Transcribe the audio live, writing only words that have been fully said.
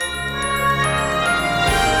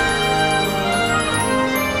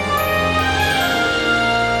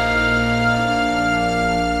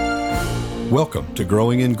Welcome to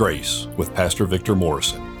Growing in Grace with Pastor Victor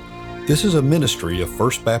Morrison. This is a ministry of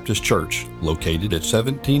First Baptist Church located at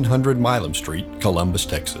 1700 Milam Street, Columbus,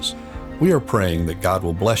 Texas. We are praying that God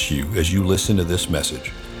will bless you as you listen to this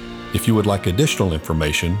message. If you would like additional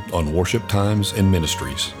information on worship times and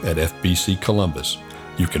ministries at FBC Columbus,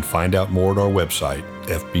 you can find out more at our website,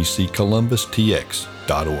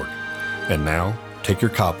 fbccolumbustx.org. And now, take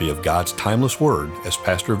your copy of God's Timeless Word as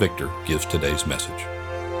Pastor Victor gives today's message.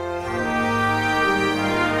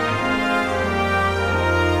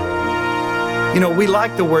 You know, we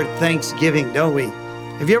like the word Thanksgiving, don't we?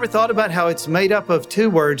 Have you ever thought about how it's made up of two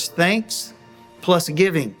words, thanks plus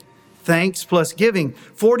giving? Thanks plus giving.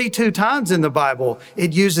 42 times in the Bible,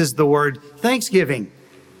 it uses the word Thanksgiving.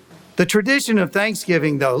 The tradition of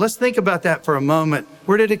Thanksgiving, though, let's think about that for a moment.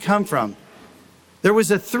 Where did it come from? There was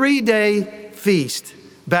a 3-day feast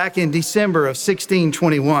back in December of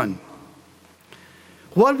 1621.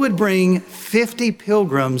 What would bring 50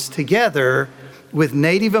 pilgrims together with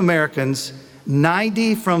Native Americans,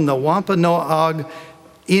 90 from the Wampanoag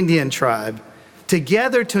Indian tribe,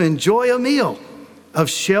 together to enjoy a meal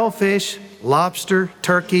of shellfish, lobster,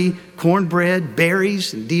 turkey, cornbread,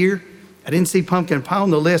 berries, and deer? I didn't see pumpkin pie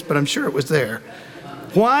on the list, but I'm sure it was there.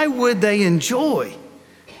 Why would they enjoy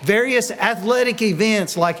various athletic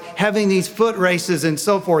events like having these foot races and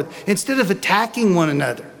so forth instead of attacking one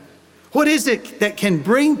another? What is it that can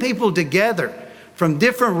bring people together from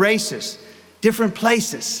different races, different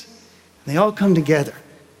places? They all come together.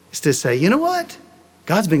 It's to say, you know what?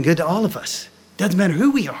 God's been good to all of us. Doesn't matter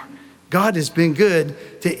who we are. God has been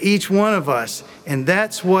good to each one of us. And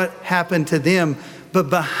that's what happened to them.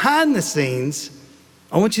 But behind the scenes,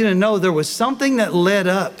 I want you to know there was something that led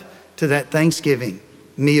up to that Thanksgiving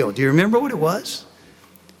meal. Do you remember what it was?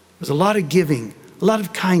 It was a lot of giving, a lot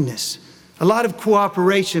of kindness, a lot of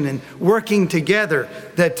cooperation and working together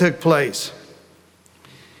that took place.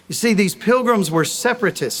 You see, these pilgrims were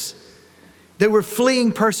separatists. They were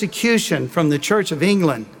fleeing persecution from the Church of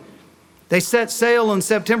England. They set sail on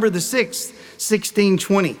September the 6th,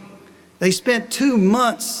 1620. They spent 2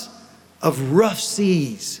 months of rough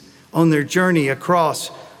seas on their journey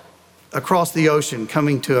across the ocean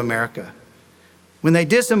coming to America. When they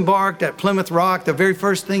disembarked at Plymouth Rock, the very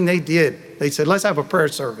first thing they did, they said, let's have a prayer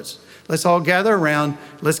service. Let's all gather around.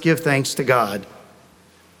 Let's give thanks to God.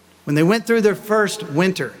 When they went through their first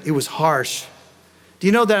winter, it was harsh. Do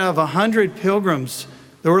you know that out of 100 pilgrims,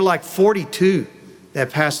 there were like 42 that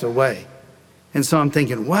passed away? And so I'm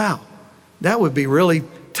thinking, wow, that would be really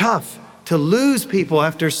tough to lose people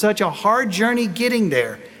after such a hard journey getting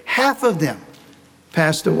there. Half of them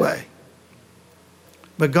passed away.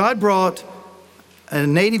 But God brought a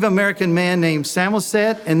Native American man named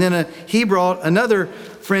Samoset, and then he brought another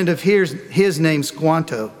friend of his named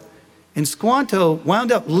Squanto. And Squanto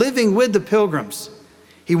wound up living with the pilgrims.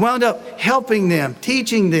 He wound up helping them,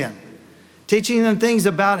 teaching them things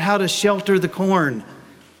about how to shelter the corn,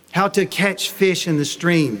 how to catch fish in the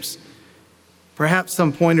streams, perhaps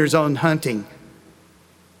some pointers on hunting.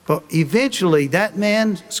 But eventually that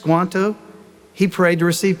man, Squanto, he prayed to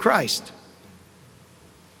receive Christ.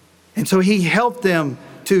 And so he helped them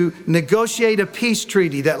to negotiate a peace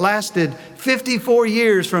treaty that lasted 54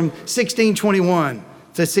 years from 1621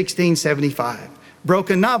 to 1675,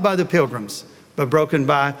 broken not by the pilgrims, but broken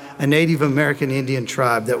by a Native American Indian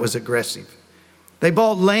tribe that was aggressive. They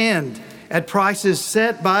bought land at prices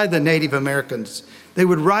set by the Native Americans. They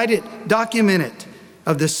would write it, document it,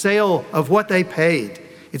 of the sale of what they paid.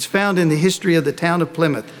 It's found in the history of the town of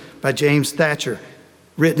Plymouth by James Thatcher,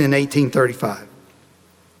 written in 1835.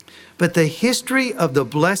 But the history of the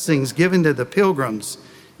blessings given to the pilgrims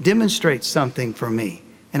demonstrates something for me,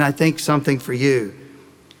 and I think something for you.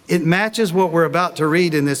 It matches what we're about to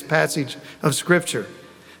read in this passage of Scripture,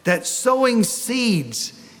 that sowing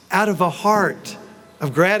seeds out of a heart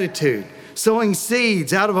of gratitude, sowing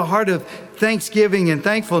seeds out of a heart of thanksgiving and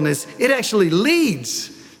thankfulness, it actually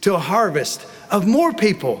leads to a harvest of more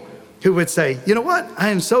people who would say, you know what, I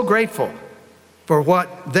am so grateful for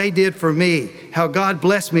what they did for me, how God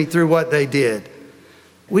blessed me through what they did.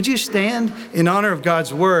 Would you stand in honor of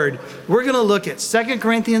God's word? We're going to look at 2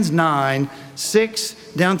 Corinthians 9, 6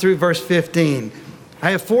 down through verse 15.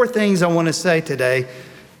 I have 4 things I want to say today.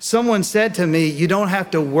 Someone said to me, you don't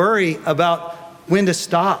have to worry about when to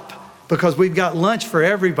stop because we've got lunch for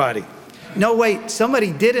everybody. No, wait,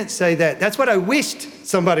 somebody didn't say that. That's what I wished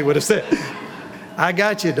somebody would have said. I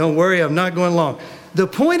got you. Don't worry, I'm not going long. The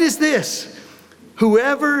point is this: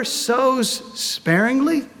 whoever sows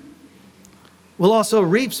sparingly will also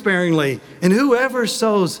reap sparingly, and whoever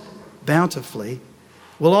sows bountifully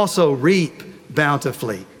will also reap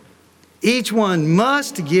bountifully. Each one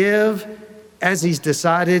must give as he's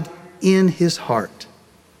decided in his heart,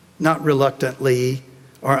 not reluctantly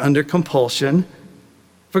or under compulsion.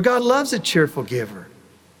 For God loves a cheerful giver,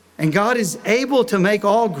 and God is able to make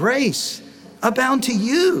all grace abound to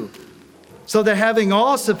you, so that having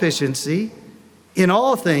all sufficiency in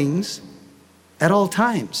all things at all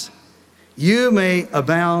times, you may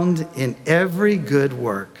abound in every good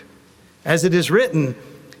work. As it is written,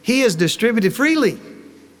 he has distributed freely.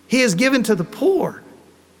 He has given to the poor.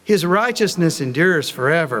 His righteousness endures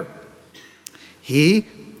forever. He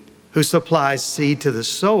who supplies seed to the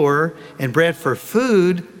sower and bread for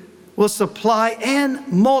food will supply and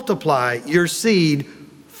multiply your seed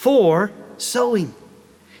for sowing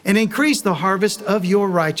and increase the harvest of your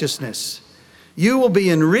righteousness. You will be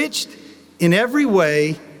enriched in every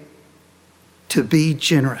way to be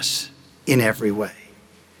generous in every way,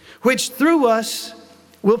 which through us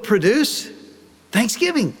will produce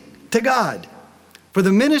thanksgiving to God. For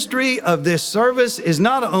the ministry of this service is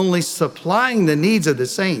not only supplying the needs of the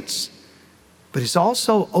saints, but it's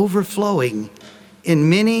also overflowing in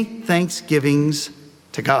many thanksgivings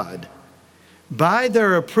to God. By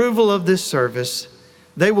their approval of this service,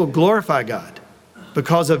 they will glorify God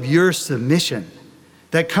because of your submission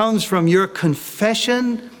that comes from your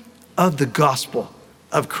confession of the gospel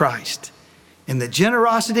of Christ and the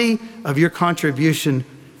generosity of your contribution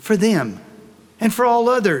for them and for all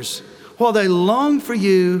others, while they long for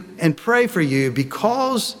you and pray for you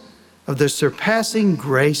because of the surpassing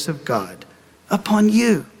grace of God upon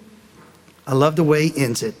you. I love the way he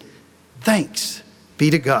ends it. Thanks be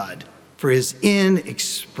to God for his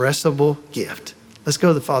inexpressible gift. Let's go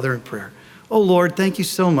to the Father in prayer. Oh Lord, thank you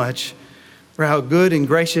so much for how good and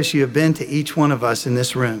gracious you have been to each one of us in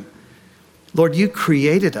this room. Lord, you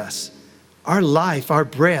created us, our life, our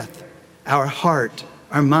breath, our heart,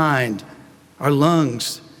 our mind, our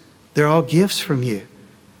lungs. They're all gifts from you.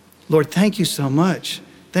 Lord, thank you so much.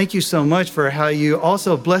 Thank you so much for how you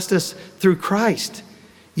also blessed us through Christ.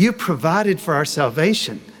 You provided for our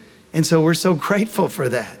salvation. And so we're so grateful for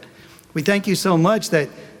that. We thank you so much that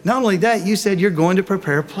not only that, you said you're going to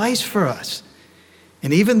prepare a place for us.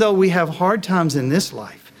 And even though we have hard times in this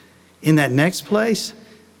life, in that next place,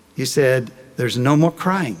 you said there's no more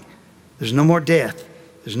crying. There's no more death.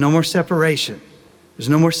 There's no more separation. There's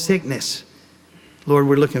no more sickness. Lord,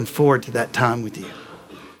 we're looking forward to that time with you.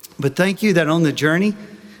 But thank you that on the journey,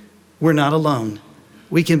 we're not alone.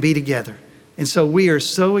 We can be together. And so we are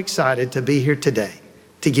so excited to be here today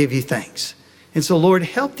to give you thanks. And so, Lord,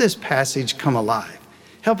 help this passage come alive.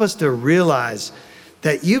 Help us to realize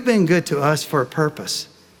that you've been good to us for a purpose.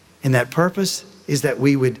 And that purpose is that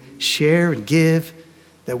we would share and give,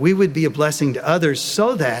 that we would be a blessing to others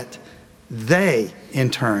so that they,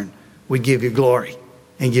 in turn, would give you glory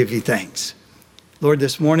and give you thanks. Lord,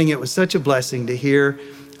 this morning it was such a blessing to hear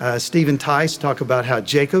Stephen Tice talk about how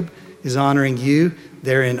Jacob is honoring you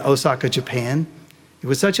there in Osaka, Japan. It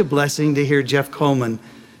was such a blessing to hear Jeff Coleman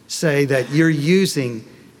say that you're using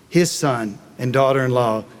his son and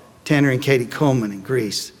daughter-in-law, Tanner and Katie Coleman, in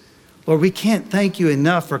Greece. Lord, we can't thank you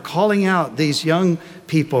enough for calling out these young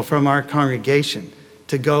people from our congregation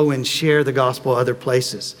to go and share the gospel other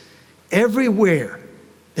places. Everywhere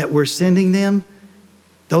that we're sending them,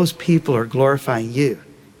 those people are glorifying you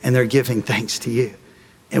and they're giving thanks to you.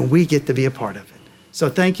 And we get to be a part of it. So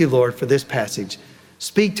thank you, Lord, for this passage.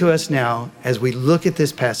 Speak to us now as we look at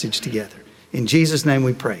this passage together. In Jesus' name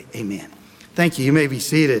we pray, amen. Thank you. You may be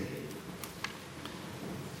seated.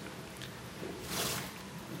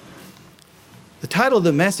 The title of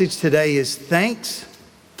the message today is Thanks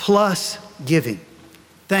Plus Giving.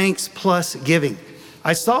 Thanks plus giving.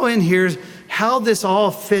 I saw in here how this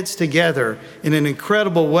all fits together in an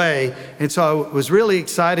incredible way, and so I was really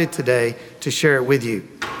excited today to share it with you.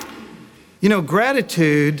 You know,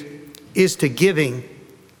 gratitude is to giving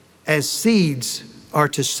as seeds are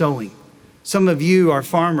to sowing. Some of you are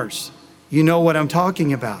farmers. You know what I'm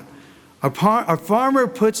talking about. A farmer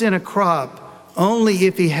puts in a crop only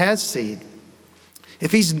if he has seed.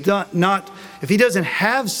 If he doesn't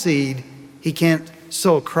have seed, he can't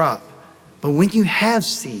sow a crop. But when you have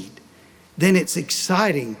seed, then it's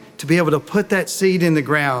exciting to be able to put that seed in the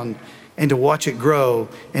ground and to watch it grow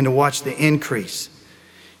and to watch the increase.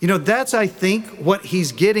 You know, that's, I think, what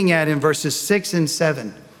he's getting at in verses 6 and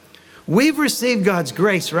 7. We've received God's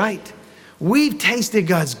grace, right? We've tasted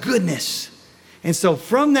God's goodness. And so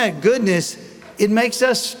from that goodness, it makes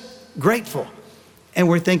us grateful. And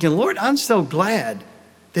we're thinking, Lord, I'm so glad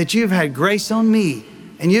that you've had grace on me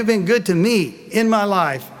and you've been good to me in my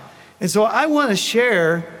life. And so I want to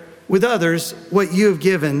share with others what you have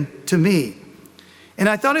given to me. And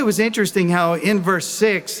I thought it was interesting how in verse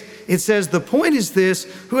 6, it says, the point is this: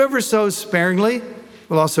 whoever sows sparingly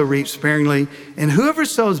will also reap sparingly, and whoever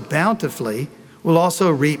sows bountifully will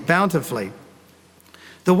also reap bountifully.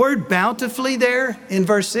 The word bountifully there in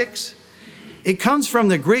verse 6, it comes from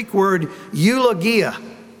the Greek word eulogia.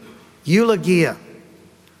 Eulogia.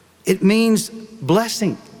 It means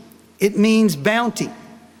blessing. It means bounty.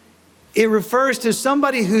 It refers to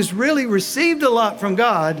somebody who's really received a lot from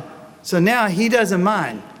God, so now he doesn't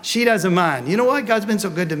mind. She doesn't mind. You know what? God's been so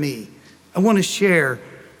good to me. I want to share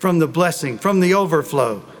from the blessing, from the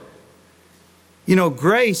overflow. You know,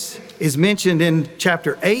 grace is mentioned in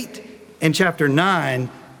chapter 8 and chapter 9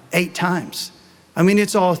 8 times. I mean,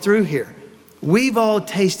 it's all through here. We've all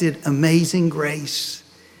tasted amazing grace.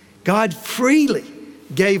 God freely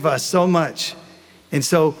gave us so much. And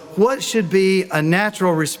so what should be a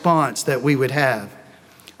natural response that we would have?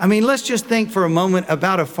 I mean, let's just think for a moment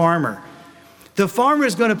about a farmer. The farmer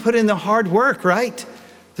is going to put in the hard work, right?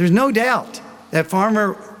 There's no doubt that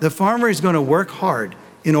the farmer is going to work hard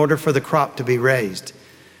in order for the crop to be raised.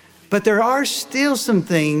 But there are still some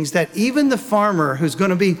things that even the farmer who's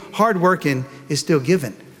going to be hardworking is still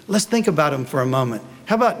given. Let's think about them for a moment.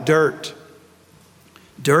 How about dirt?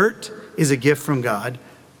 Dirt is a gift from God.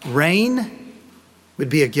 Rain would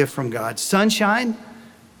be a gift from God. Sunshine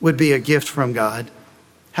would be a gift from God.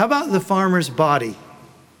 How about the farmer's body?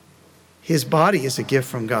 His body is a gift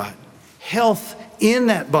from God. Health in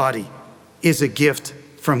that body is a gift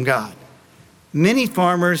from God. Many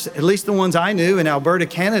farmers, at least the ones I knew in Alberta,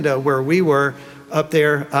 Canada, where we were up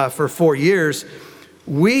there for 4 years,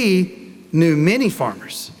 we knew many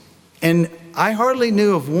farmers. And I hardly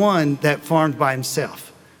knew of one that farmed by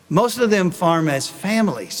himself. Most of them farm as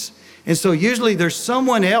families. And so usually there's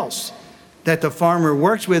someone else that the farmer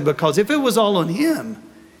works with, because if it was all on him,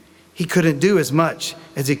 he couldn't do as much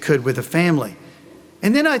as he could with a family.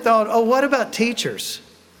 And then I thought, oh, what about teachers?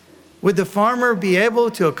 Would the farmer be able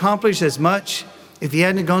to accomplish as much if he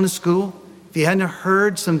hadn't gone to school? If he hadn't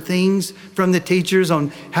heard some things from the teachers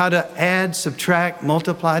on how to add, subtract,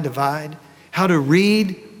 multiply, divide, how to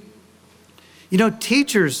read? You know,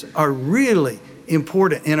 teachers are really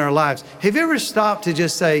important in our lives. Have you ever stopped to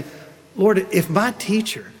just say, Lord, if my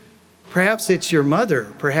teacher, perhaps it's your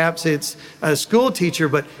mother, perhaps it's a school teacher,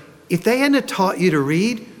 but if they hadn't taught you to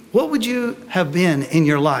read, what would you have been in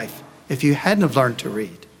your life if you hadn't have learned to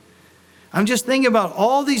read? I'm just thinking about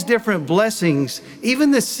all these different blessings,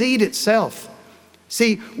 even the seed itself.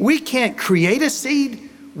 See, we can't create a seed,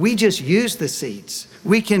 we just use the seeds.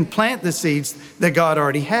 We can plant the seeds that God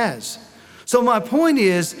already has. So my point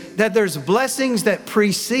is that there's blessings that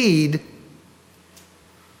precede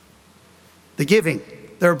the giving.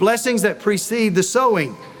 There are blessings that precede the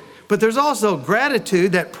sowing, but there's also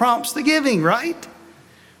gratitude that prompts the giving, right?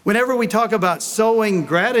 Whenever we talk about sowing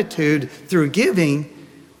gratitude through giving,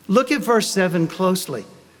 look at verse 7 closely.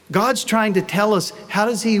 God's trying to tell us, how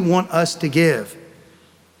does he want us to give?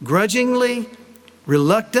 Grudgingly,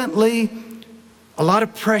 reluctantly, a lot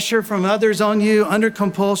of pressure from others on you, under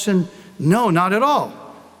compulsion? No, not at all.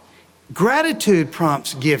 Gratitude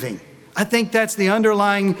prompts giving. I think that's the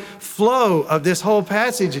underlying flow of this whole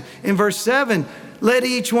passage. In verse 7,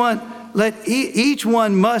 each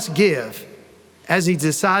one must give as he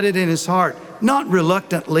decided in his heart, not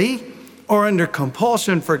reluctantly or under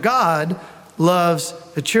compulsion, for God loves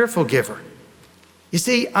a cheerful giver. You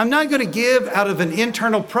see, I'm not going to give out of an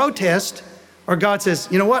internal protest, or God says,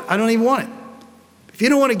 you know what, I don't even want it. If you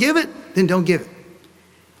don't want to give it, then don't give it.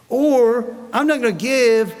 Or I'm not going to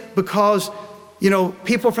give because,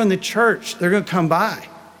 people from the church, they're going to come by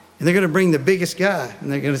and they're going to bring the biggest guy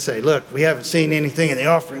and they're going to say, look, we haven't seen anything in the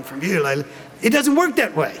offering from you lately. It doesn't work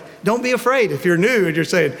that way. Don't be afraid if you're new and you're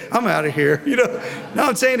saying, I'm out of here. No,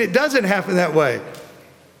 I'm saying it doesn't happen that way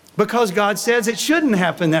because God says it shouldn't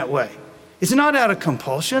happen that way. It's not out of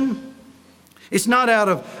compulsion. It's not out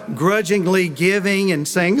of grudgingly giving and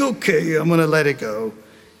saying, okay, I'm going to let it go.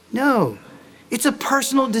 No, it's a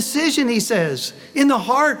personal decision, he says, in the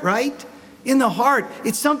heart, right? In the heart.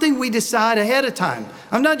 It's something we decide ahead of time.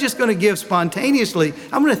 I'm not just going to give spontaneously.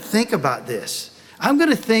 I'm going to think about this. I'm going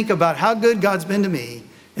to think about how good God's been to me,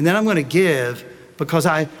 and then I'm going to give because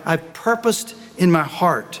I purposed in my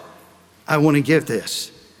heart, I want to give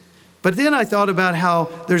this. But then I thought about how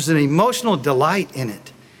there's an emotional delight in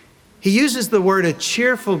it. He uses the word a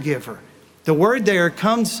cheerful giver. The word there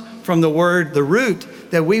comes from the root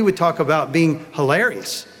that we would talk about being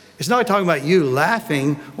hilarious. It's not talking about you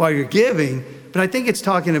laughing while you're giving, but I think it's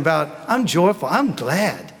talking about I'm joyful, I'm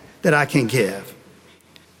glad that I can give.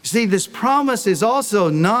 See, this promise is also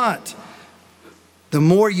not the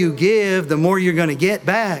more you give, the more you're going to get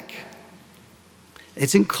back.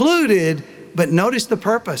 It's included But notice the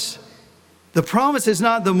purpose. The promise is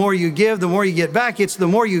not the more you give, the more you get back. It's the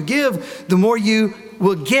more you give, the more you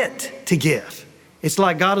will get to give. It's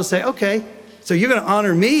like God will say, okay, so you're going to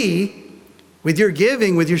honor me with your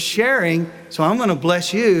giving, with your sharing, so I'm going to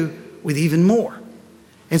bless you with even more.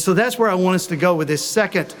 And so that's where I want us to go with this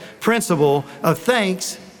second principle of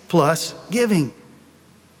thanks plus giving.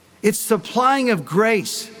 It's supplying of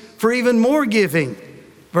grace for even more giving,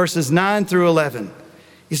 verses 9 through 11.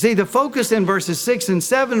 You see, the focus in verses 6 and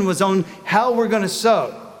 7 was on how we're going to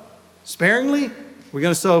sow. Sparingly, we're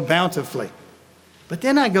going to sow bountifully. But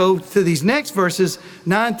then I go to these next verses,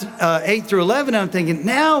 8 through 11, I'm thinking,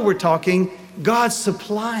 now we're talking God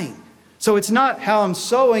supplying. So it's not how I'm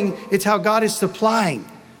sowing, it's how God is supplying,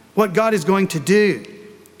 what God is going to do.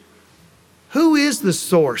 Who is the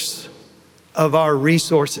source of our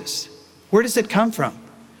resources? Where does it come from?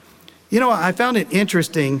 You know, I found it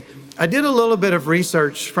interesting. I did a little bit of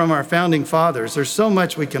research from our founding fathers. There's so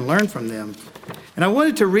much we can learn from them. And I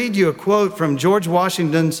wanted to read you a quote from George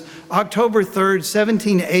Washington's October 3rd,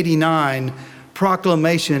 1789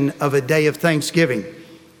 proclamation of a day of Thanksgiving.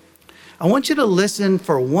 I want you to listen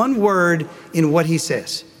for one word in what he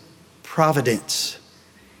says: providence.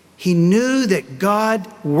 He knew that God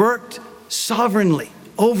worked sovereignly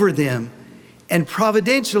over them, and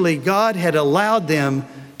providentially God had allowed them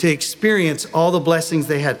to experience all the blessings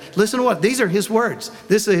they had. Listen to what, these are his words.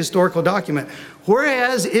 This is a historical document.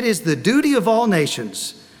 Whereas it is the duty of all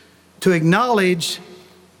nations to acknowledge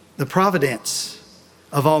the providence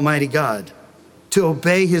of Almighty God, to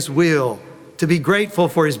obey his will, to be grateful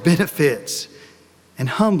for his benefits, and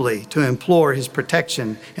humbly to implore his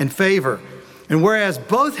protection and favor. And whereas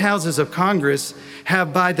both houses of Congress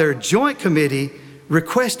have by their joint committee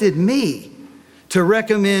requested me to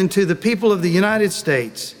recommend to the people of the United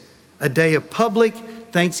States a day of public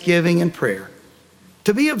thanksgiving and prayer,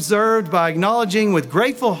 to be observed by acknowledging with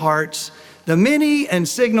grateful hearts the many and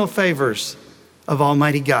signal favors of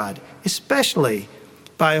Almighty God, especially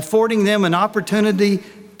by affording them an opportunity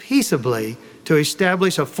peaceably to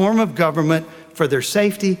establish a form of government for their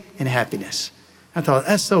safety and happiness. I thought,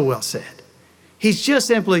 that's so well said. He's just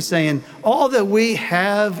simply saying, all that we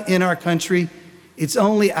have in our country, it's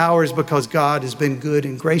only ours because God has been good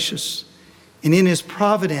and gracious. And in his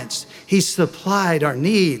providence, he supplied our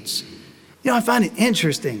needs. You know, I find it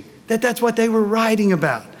interesting that that's what they were writing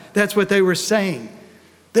about. That's what they were saying.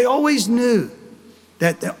 They always knew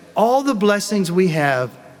that all the blessings we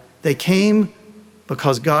have, they came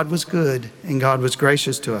because God was good and God was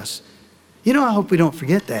gracious to us. You know, I hope we don't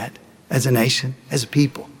forget that as a nation, as a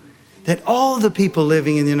people, that all the people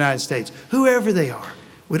living in the United States, whoever they are,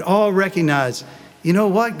 would all recognize, you know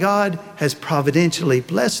what? God has providentially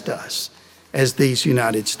blessed us as these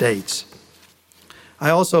United States. I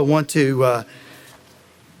also want to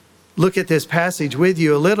look at this passage with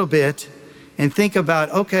you a little bit and think about,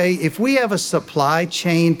 okay, if we have a supply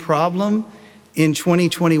chain problem in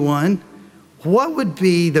 2021, what would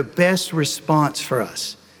be the best response for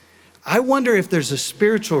us? I wonder if there's a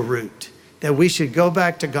spiritual root that we should go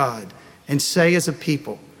back to God and say as a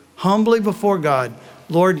people, humbly before God,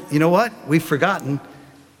 Lord, you know what? We've forgotten.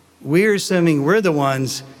 We're assuming we're the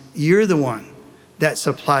ones, you're the one that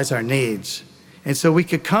supplies our needs. And so we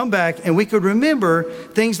could come back and we could remember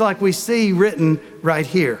things like we see written right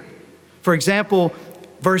here. For example,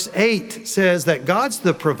 verse 8 says that God's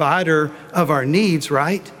the provider of our needs,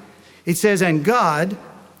 right? It says, and God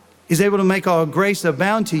is able to make all grace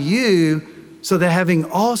abound to you so that having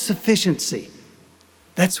all sufficiency,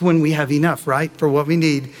 that's when we have enough, right? For what we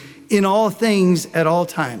need in all things at all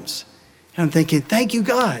times. And I'm thinking, thank you,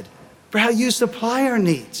 God, for how you supply our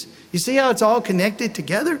needs. You see how it's all connected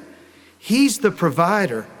together? He's the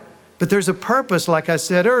provider, but there's a purpose, like I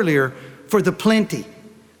said earlier, for the plenty.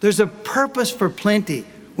 There's a purpose for plenty.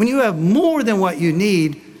 When you have more than what you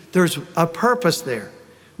need, there's a purpose there.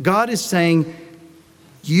 God is saying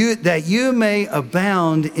that you may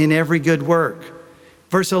abound in every good work.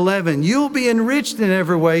 Verse 11, you'll be enriched in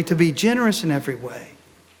every way to be generous in every way.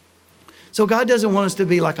 So God doesn't want us to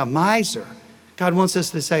be like a miser. God wants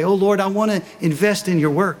us to say, oh Lord, I want to invest in your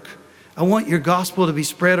work. I want your gospel to be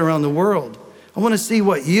spread around the world. I want to see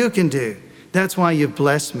what you can do. That's why you've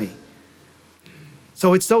blessed me.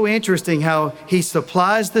 So it's so interesting how he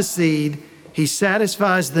supplies the seed, he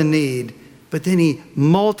satisfies the need, but then he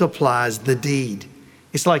multiplies the deed.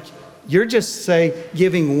 It's like you're just you're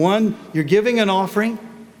giving an offering,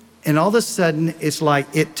 and all of a sudden it's like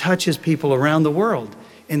it touches people around the world.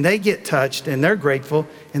 And they get touched and they're grateful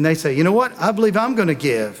and they say, you know what? I believe I'm going to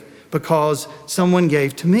give because someone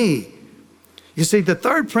gave to me. You see, the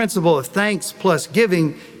third principle of thanks plus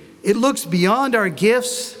giving, it looks beyond our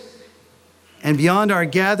gifts and beyond our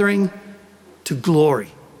gathering to glory.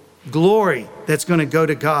 Glory that's going to go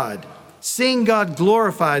to God. Seeing God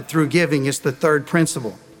glorified through giving is the third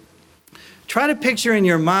principle. Try to picture in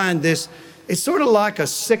your mind this. It's sort of like a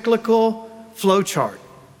cyclical flow chart.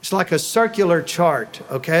 It's like a circular chart,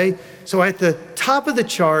 okay? So at the top of the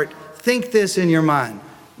chart, think this in your mind.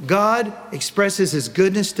 God expresses his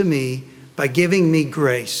goodness to me by giving me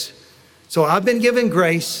grace. So I've been given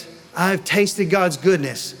grace. I've tasted God's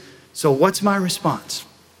goodness. So what's my response?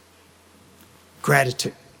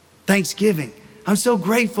 Gratitude. Thanksgiving. I'm so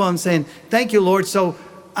grateful. I'm saying, thank you, Lord. So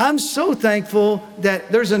I'm so thankful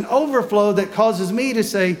that there's an overflow that causes me to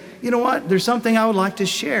say, you know what? There's something I would like to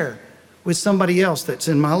share with somebody else that's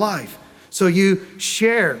in my life. So you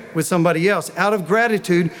share with somebody else. Out of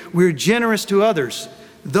gratitude, we're generous to others.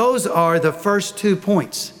 Those are the first 2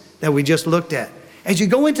 points that we just looked at. As you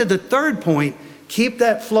go into the third point, keep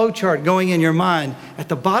that flow chart going in your mind. At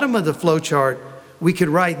the bottom of the flow chart, we could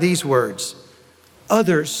write these words.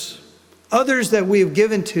 Others that we have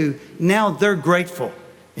given to, now they're grateful.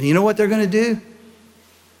 And you know what they're going to do?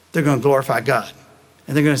 They're going to glorify God.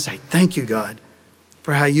 And they're going to say, thank you, God,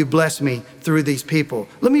 for how you blessed me through these people.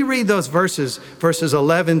 Let me read those verses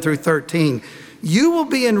 11 through 13. You will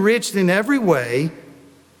be enriched in every way,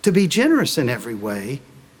 to be generous in every way,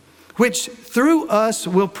 which through us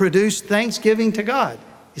will produce thanksgiving to God.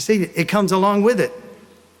 You see, it comes along with it.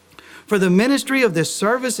 For the ministry of this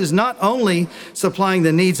service is not only supplying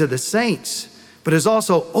the needs of the saints, but is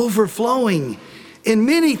also overflowing in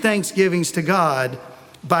many thanksgivings to God.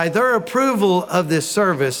 By their approval of this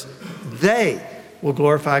service, they will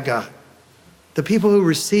glorify God. The people who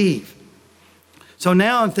receive. So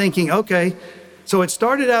now I'm thinking, okay, so it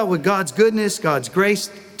started out with God's goodness, God's grace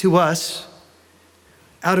to us.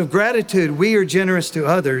 Out of gratitude, we are generous to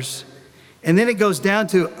others. And then it goes down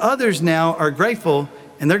to others now are grateful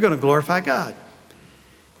and they're going to glorify God.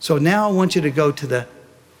 So now I want you to go to the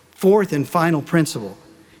fourth and final principle.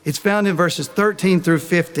 It's found in verses 13 through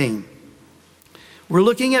 15. We're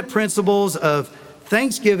looking at principles of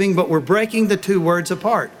thanksgiving, but we're breaking the two words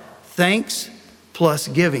apart. Thanks plus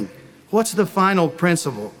giving. What's the final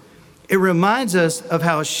principle? It reminds us of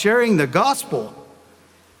how sharing the gospel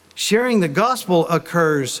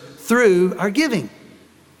occurs through our giving.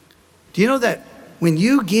 Do you know that when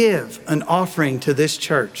you give an offering to this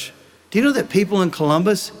church, do you know that people in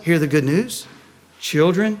Columbus hear the good news?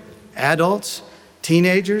 Children, adults,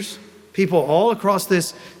 teenagers, people all across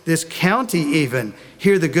this county even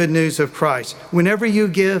hear the good news of Christ. Whenever you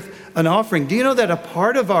give an offering, do you know that a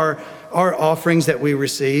part of our offerings that we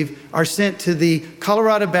receive are sent to the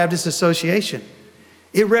Colorado Baptist Association?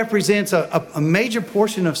 It represents a major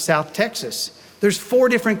portion of South Texas. There's 4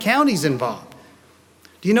 different counties involved.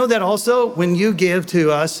 Do you know that also when you give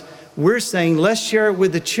to us, we're saying, let's share it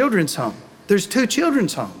with the children's home. There's 2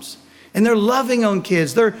 children's homes and they're loving on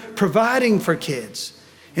kids. They're providing for kids.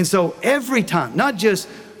 And so every time, not just,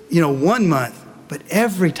 1 month, but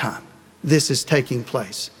every time this is taking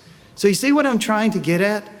place. So you see what I'm trying to get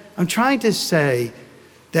at? I'm trying to say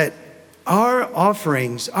that our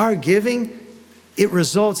offerings, our giving, it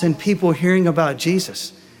results in people hearing about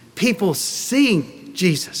Jesus, people seeing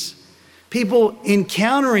Jesus, people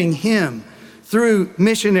encountering him through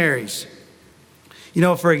missionaries.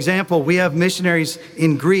 For example, we have missionaries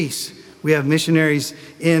in Greece. We have missionaries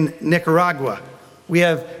in Nicaragua. We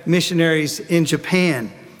have missionaries in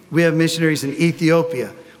Japan. We have missionaries in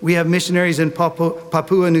Ethiopia. We have missionaries in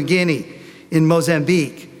Papua New Guinea, in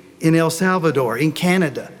Mozambique, in El Salvador, in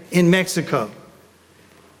Canada, in Mexico.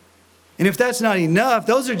 And if that's not enough,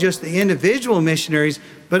 those are just the individual missionaries.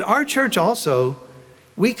 But our church also,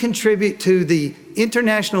 we contribute to the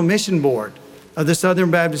International Mission Board of the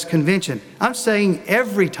Southern Baptist Convention. I'm saying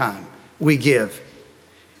every time we give.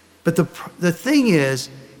 But the thing is,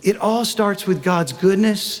 it all starts with God's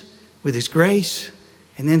goodness, with his grace,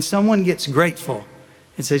 and then someone gets grateful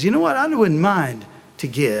and says, you know what, I wouldn't mind to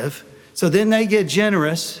give. So then they get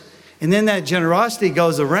generous, and then that generosity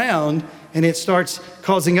goes around and it starts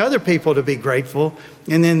causing other people to be grateful,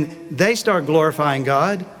 and then they start glorifying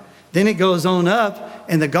God. Then it goes on up,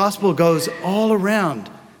 and the gospel goes all around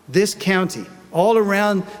this county, all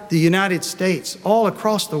around the United States, all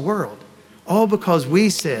across the world, all because we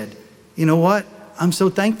said, you know what? I'm so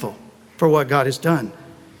thankful for what God has done.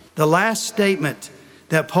 The last statement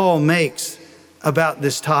that Paul makes about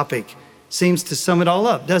this topic seems to sum it all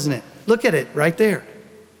up, doesn't it? Look at it right there.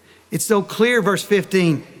 It's so clear, verse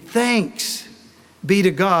 15, thanks be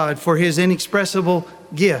to God for his inexpressible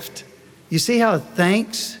gift. You see how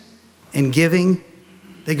thanks and giving,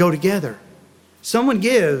 they go together. Someone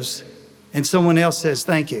gives and someone else says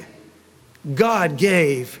thank you. God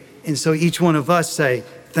gave And so each one of us say,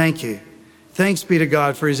 thank you. Thanks be to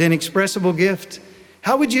God for his inexpressible gift.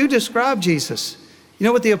 How would you describe Jesus? You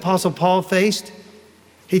know what the Apostle Paul faced?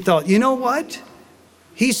 He thought, you know what?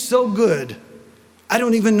 He's so good. I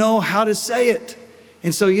don't even know how to say it.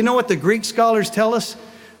 And so you know what the Greek scholars tell us?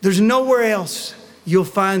 There's nowhere else you'll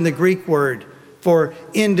find the Greek word for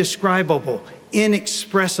indescribable,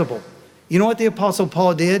 inexpressible. You know what the Apostle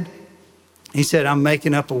Paul did? He said, I'm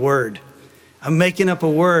making up a word. I'm making up a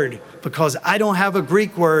word because I don't have a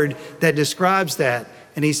Greek word that describes that.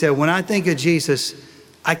 And he said, when I think of Jesus,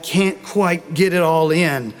 I can't quite get it all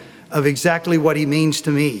in of exactly what he means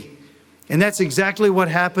to me. And that's exactly what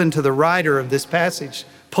happened to the writer of this passage,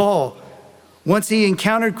 Paul. Once he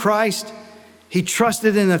encountered Christ, he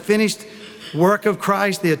trusted in the finished work of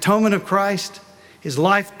Christ, the atonement of Christ. His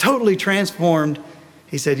life totally transformed.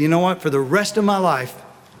 He said, you know what? For the rest of my life,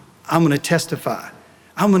 I'm going to testify.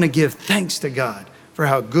 I'm going to give thanks to God for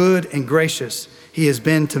how good and gracious he has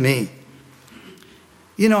been to me.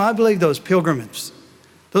 You know, I believe those pilgrims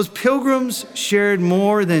shared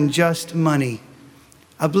more than just money.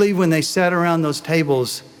 I believe when they sat around those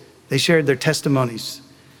tables, they shared their testimonies.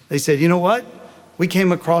 They said, you know what? We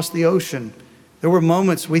came across the ocean. There were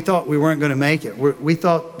moments we thought we weren't going to make it. We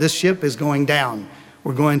thought this ship is going down.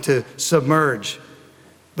 We're going to submerge.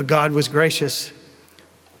 But God was gracious.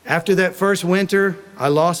 After that first winter, I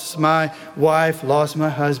lost my wife, lost my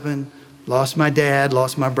husband, lost my dad,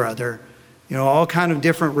 lost my brother. You know, all kind of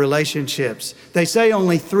different relationships. They say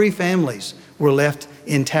only 3 families were left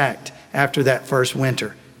intact after that first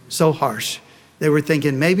winter. So harsh. They were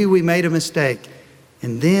thinking, maybe we made a mistake.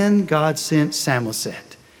 And then God sent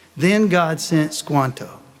Samoset. Then God sent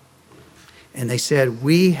Squanto. And they said,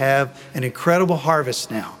 we have an incredible harvest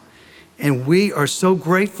now. And we are so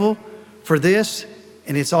grateful for this.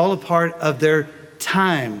 And it's all a part of their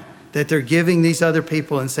time that they're giving these other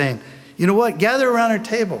people and saying, you know what, gather around our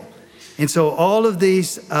table. And so all of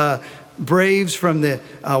these braves from the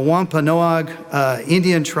Wampanoag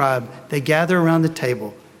Indian tribe, they gather around the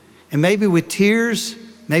table. And maybe with tears,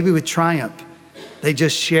 maybe with triumph, they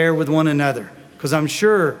just share with one another. Because I'm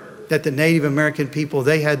sure that the Native American people,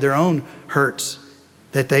 they had their own hurts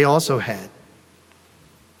that they also had.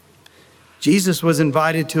 Jesus was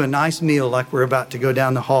invited to a nice meal like we're about to go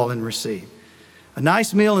down the hall and receive. A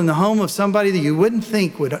nice meal in the home of somebody that you wouldn't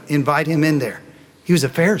think would invite him in there. He was a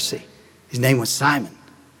Pharisee. His name was Simon.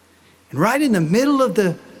 And right in the middle of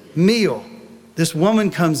the meal, this woman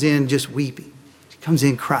comes in just weeping. She comes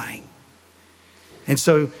in crying. And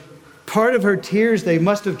so part of her tears, they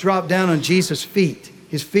must have dropped down on Jesus' feet.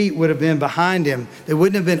 His feet would have been behind him. They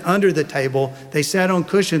wouldn't have been under the table. They sat on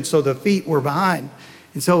cushions, so the feet were behind.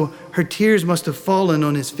 And so her tears must have fallen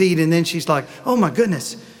on his feet. And then she's like, oh my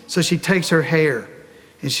goodness. So she takes her hair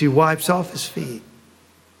and she wipes off his feet.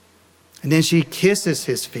 And then she kisses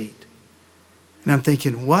his feet. And I'm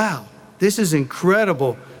thinking, wow, this is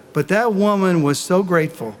incredible. But that woman was so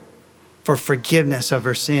grateful for forgiveness of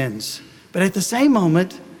her sins. But at the same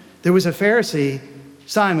moment, there was a Pharisee,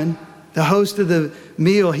 Simon, the host of the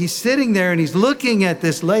meal. He's sitting there and he's looking at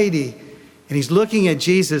this lady and he's looking at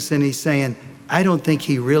Jesus and he's saying, I don't think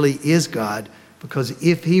he really is God, because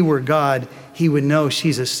if he were God, he would know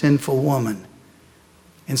she's a sinful woman.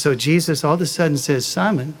 And so Jesus all of a sudden says,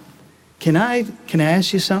 Simon, can I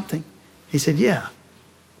ask you something? He said, yeah.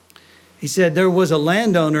 He said there was a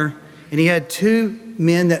landowner and he had 2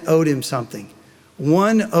 men that owed him something.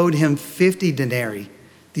 One owed him 50 denarii.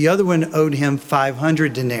 The other one owed him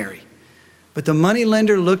 500 denarii. But the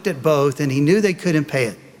moneylender looked at both and he knew they couldn't pay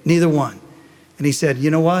it, neither one. And he said, you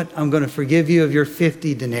know what? I'm going to forgive you of your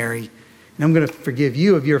 50 denarii, and I'm going to forgive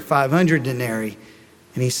you of your 500 denarii.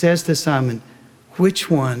 And he says to Simon, which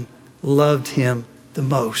one loved him the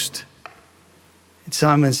most? And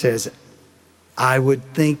Simon says, I would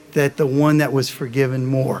think that the one that was forgiven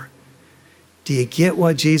more. Do you get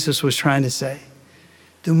what Jesus was trying to say?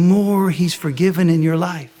 The more he's forgiven in your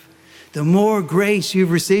life, the more grace you've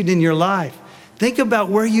received in your life. Think about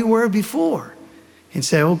where you were before and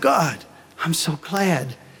say, oh God, I'm so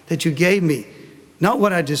glad that you gave me not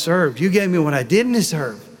what I deserved. You gave me what I didn't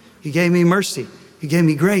deserve. You gave me mercy. You gave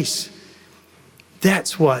me grace.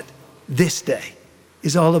 That's what this day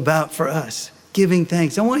is all about for us, giving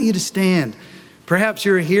thanks. I want you to stand. Perhaps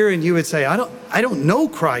you're here and you would say, I don't know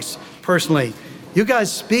Christ personally. You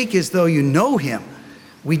guys speak as though you know him.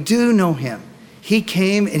 We do know him. He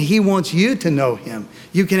came and he wants you to know him.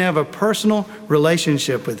 You can have a personal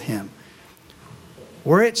relationship with him.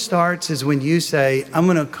 Where it starts is when you say, I'm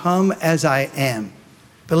going to come as I am.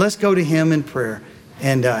 But let's go to him in prayer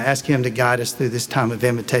and ask him to guide us through this time of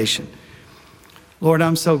invitation. Lord,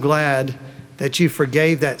 I'm so glad that you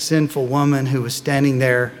forgave that sinful woman who was standing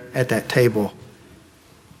there at that table.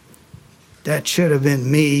 That should have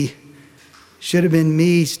been me. Should have been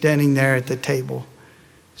me standing there at the table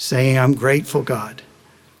saying, I'm grateful, God.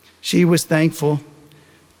 She was thankful.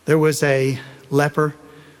 There was a leper,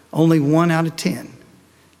 only 1 out of 10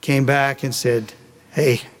 came back and said,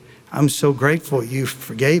 hey, I'm so grateful you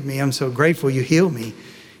forgave me. I'm so grateful you healed me.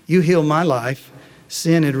 You healed my life.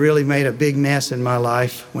 Sin had really made a big mess in my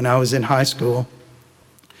life when I was in high school.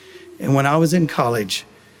 And when I was in college,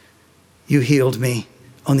 you healed me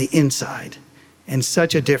on the inside, and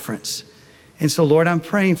such a difference. And so, Lord, I'm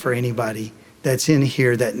praying for anybody that's in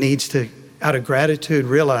here that needs to, out of gratitude,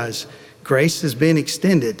 realize grace has been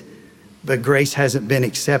extended, but grace hasn't been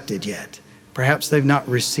accepted yet. Perhaps they've not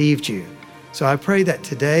received you. So I pray that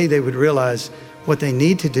today they would realize what they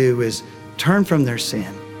need to do is turn from their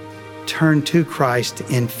sin, turn to Christ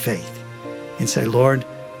in faith, and say, Lord,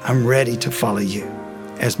 I'm ready to follow you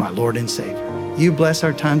as my Lord and Savior. You bless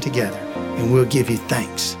our time together, and we'll give you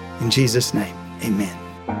thanks. In Jesus' name, amen.